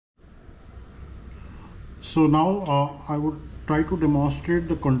So now I would try to demonstrate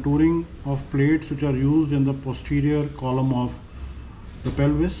the contouring of plates which are used in the posterior column of the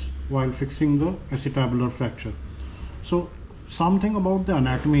pelvis while fixing the acetabular fracture. So something about the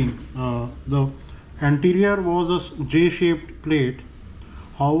anatomy, the anterior was a J-shaped plate,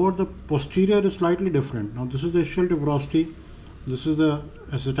 however the posterior is slightly different. Now this is the ischial tuberosity, this is the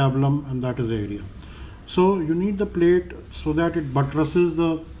acetabulum, and that is the area. So you need the plate so that it buttresses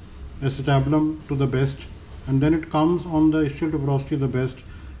the acetabulum to the best, and then it comes on the ischial tuberosity the best,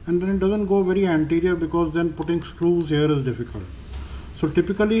 and then it doesn't go very anterior because then putting screws here is difficult. So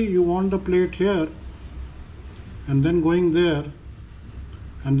typically you want the plate here and then going there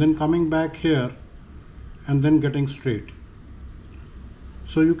and then coming back here and then getting straight.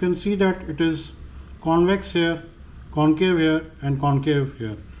 So you can see that it is convex here, concave here, and concave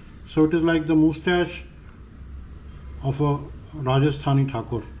here. So it is like the moustache of a Rajasthani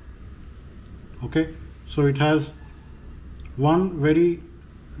Thakur. Okay, so it has one very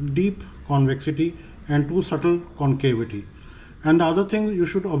deep convexity and two subtle concavity. And the other thing you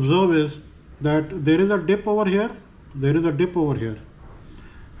should observe is that there is a dip over here, there is a dip over here,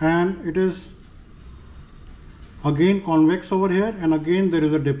 and it is again convex over here, and again there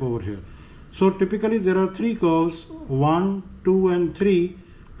is a dip over here. So typically there are three curves, 1, 2 and 3,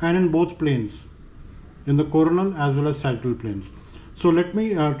 and in both planes, in the coronal as well as sagittal planes. So let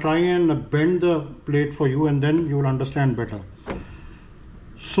me try and bend the plate for you, and then you will understand better.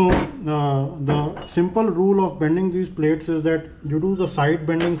 So the simple rule of bending these plates is that you do the side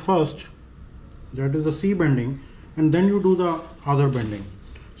bending first, that is the C bending, and then you do the other bending.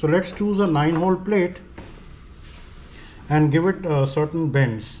 So let's choose a 9-hole plate and give it certain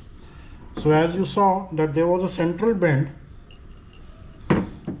bends. So as you saw that there was a central bend,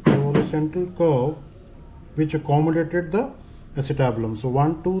 there was a central curve which accommodated the acetabulum. So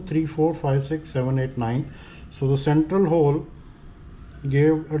 1, 2, 3, 4, 5, 6, 7, 8, 9. So the central hole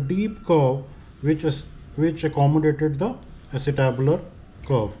gave a deep curve which accommodated the acetabular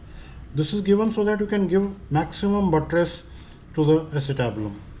curve. This is given so that you can give maximum buttress to the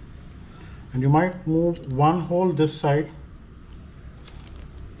acetabulum. And you might move one hole this side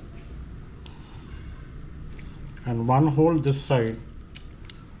and one hole this side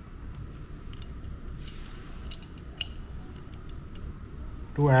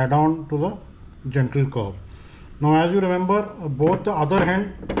to add on to the gentle curve. Now as you remember, both the other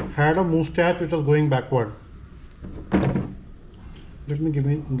hand had a moustache which was going backward. Let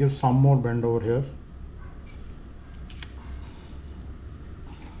me give some more bend over here.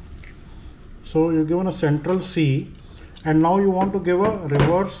 So you're given a central C, and now you want to give a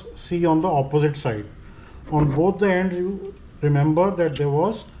reverse C on the opposite side. On both the ends you remember that there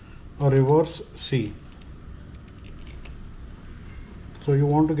was a reverse C. So you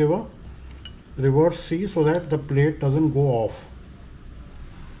want to give a reverse C so that the plate doesn't go off.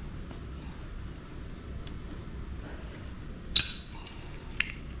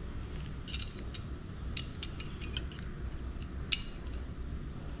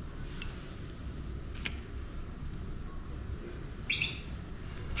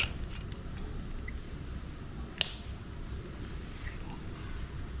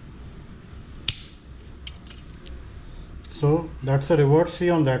 So that's a reverse C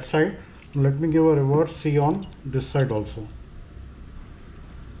on that side. Let me give a reverse C on this side also.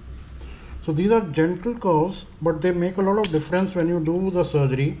 So these are gentle curves, but they make a lot of difference when you do the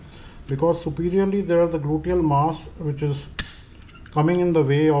surgery, because superiorly there are the gluteal mass which is coming in the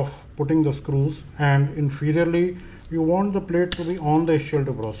way of putting the screws, and inferiorly you want the plate to be on the ischial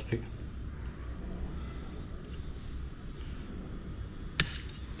tuberosity.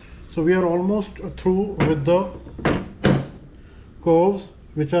 So we are almost through with the curves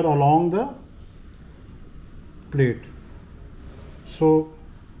which are along the plate. So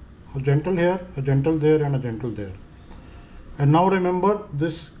a gentle here, a gentle there, and a gentle there. And now remember,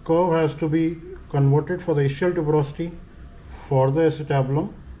 this curve has to be converted for the ischial tuberosity, for the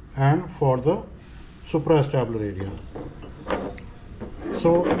acetabulum, and for the supraacetabular area.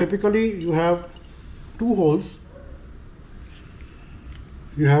 So typically you have two holes.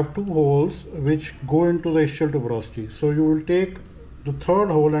 You have two holes which go into the ischial tuberosity. So you will take the third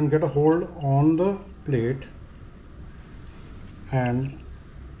hole and get a hold on the plate, and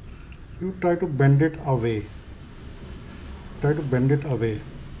you try to bend it away. Try to bend it away.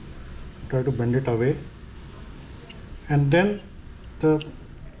 Try to bend it away. And then the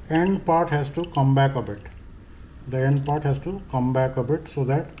end part has to come back a bit. The end part has to come back a bit so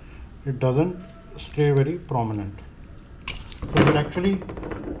that it doesn't stay very prominent. So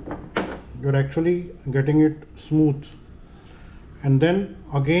you're actually getting it smooth. And then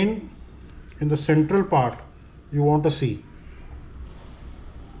again in the central part you want a C.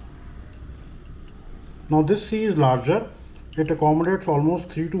 Now this C is larger, it accommodates almost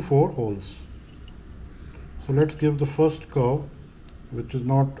 3 to 4 holes. So let's give the first curve, which is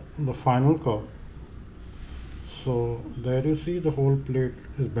not the final curve. So there you see the whole plate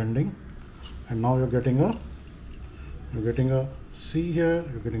is bending, and now you're getting a C here,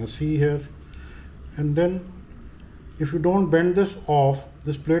 you're getting a C here, and then if you don't bend this off,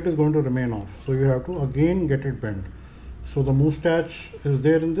 this plate is going to remain off. So you have to again get it bent. So the moustache is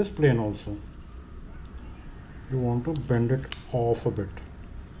there in this plane also. You want to bend it off a bit.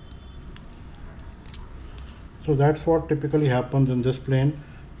 So that's what typically happens in this plane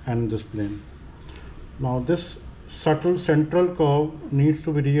and this plane. Now this subtle central curve needs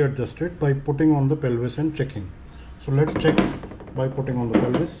to be readjusted by putting on the pelvis and checking. So let's check by putting on the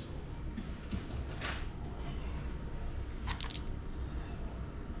pelvis.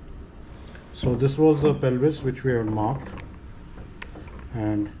 So this was the pelvis which we have marked,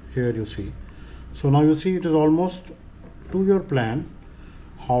 and here you see. So now you see it is almost to your plan.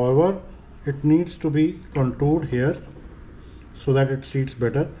 However, it needs to be contoured here so that it seats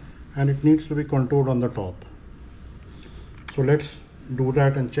better, and it needs to be contoured on the top. So let's do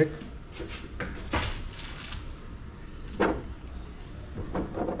that and check.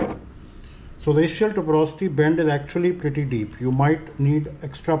 So the ischial tuberosity bend is actually pretty deep. You might need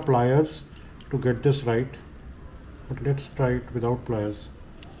extra pliers to get this right, but let's try it without pliers.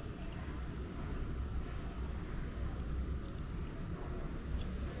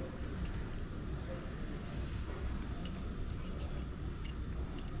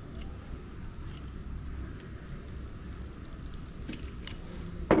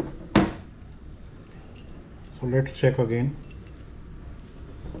 So let's check again.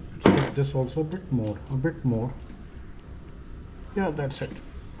 Let's check this also a bit more. Yeah, that's it.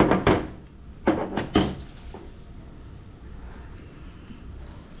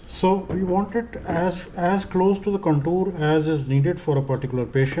 So we want it as close to the contour as is needed for a particular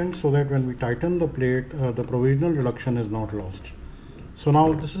patient, so that when we tighten the plate, the provisional reduction is not lost. So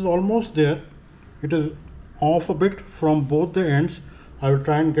now this is almost there. It is off a bit from both the ends. I will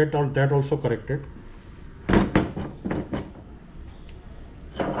try and get that also corrected.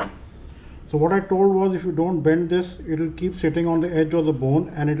 So what I told was, if you don't bend this, it will keep sitting on the edge of the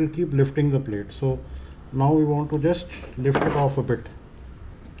bone and it will keep lifting the plate. So now we want to just lift it off a bit.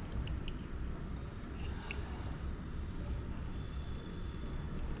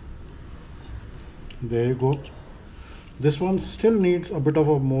 There you go. This one still needs a bit of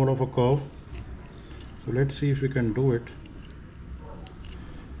more of a curve. So let's see if we can do it.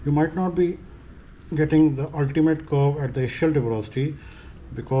 You might not be getting the ultimate curve at the ischial tuberosity,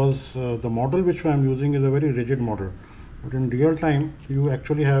 because the model which I am using is a very rigid model. But in real time, you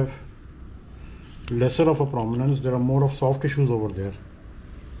actually have lesser of a prominence. There are more of soft tissues over there.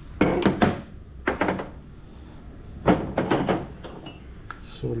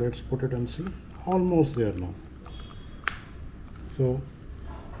 So let's put it and see. Almost there now. So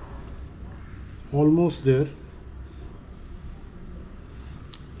almost there.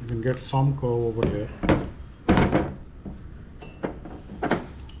 You can get some curve over here.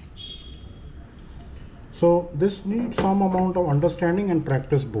 So this needs some amount of understanding and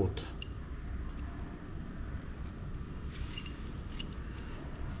practice both.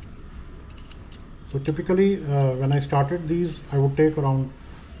 So typically when I started these, I would take around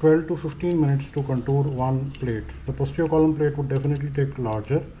 12 to 15 minutes to contour one plate. The posterior column plate would definitely take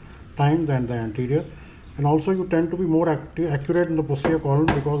larger time than the anterior, and also you tend to be more accurate in the posterior column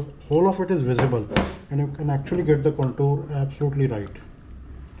because whole of it is visible and you can actually get the contour absolutely right.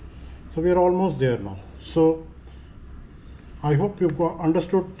 So we are almost there now. So I hope you've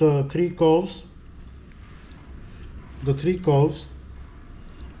understood the three curves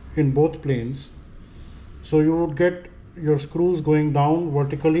in both planes. So you would get your screws going down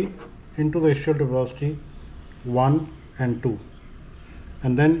vertically into the ischial tuberosity 1 and 2,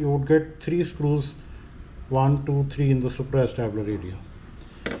 and then you would get 3 screws 1, 2, 3 in the supraacetabular area.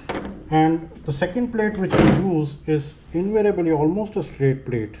 And the second plate which we use is invariably almost a straight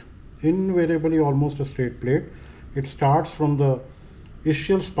plate. It starts from the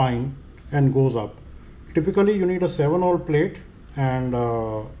ischial spine and goes up. Typically you need a 7-hole plate, and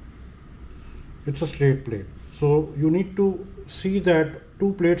it's a straight plate. So you need to see that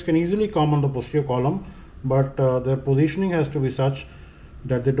 2 plates can easily come on the posterior column, but their positioning has to be such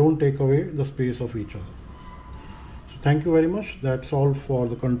that they don't take away the space of each other. So thank you very much. That's all for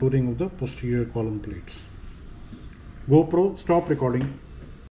the contouring of the posterior column plates. GoPro, stop recording.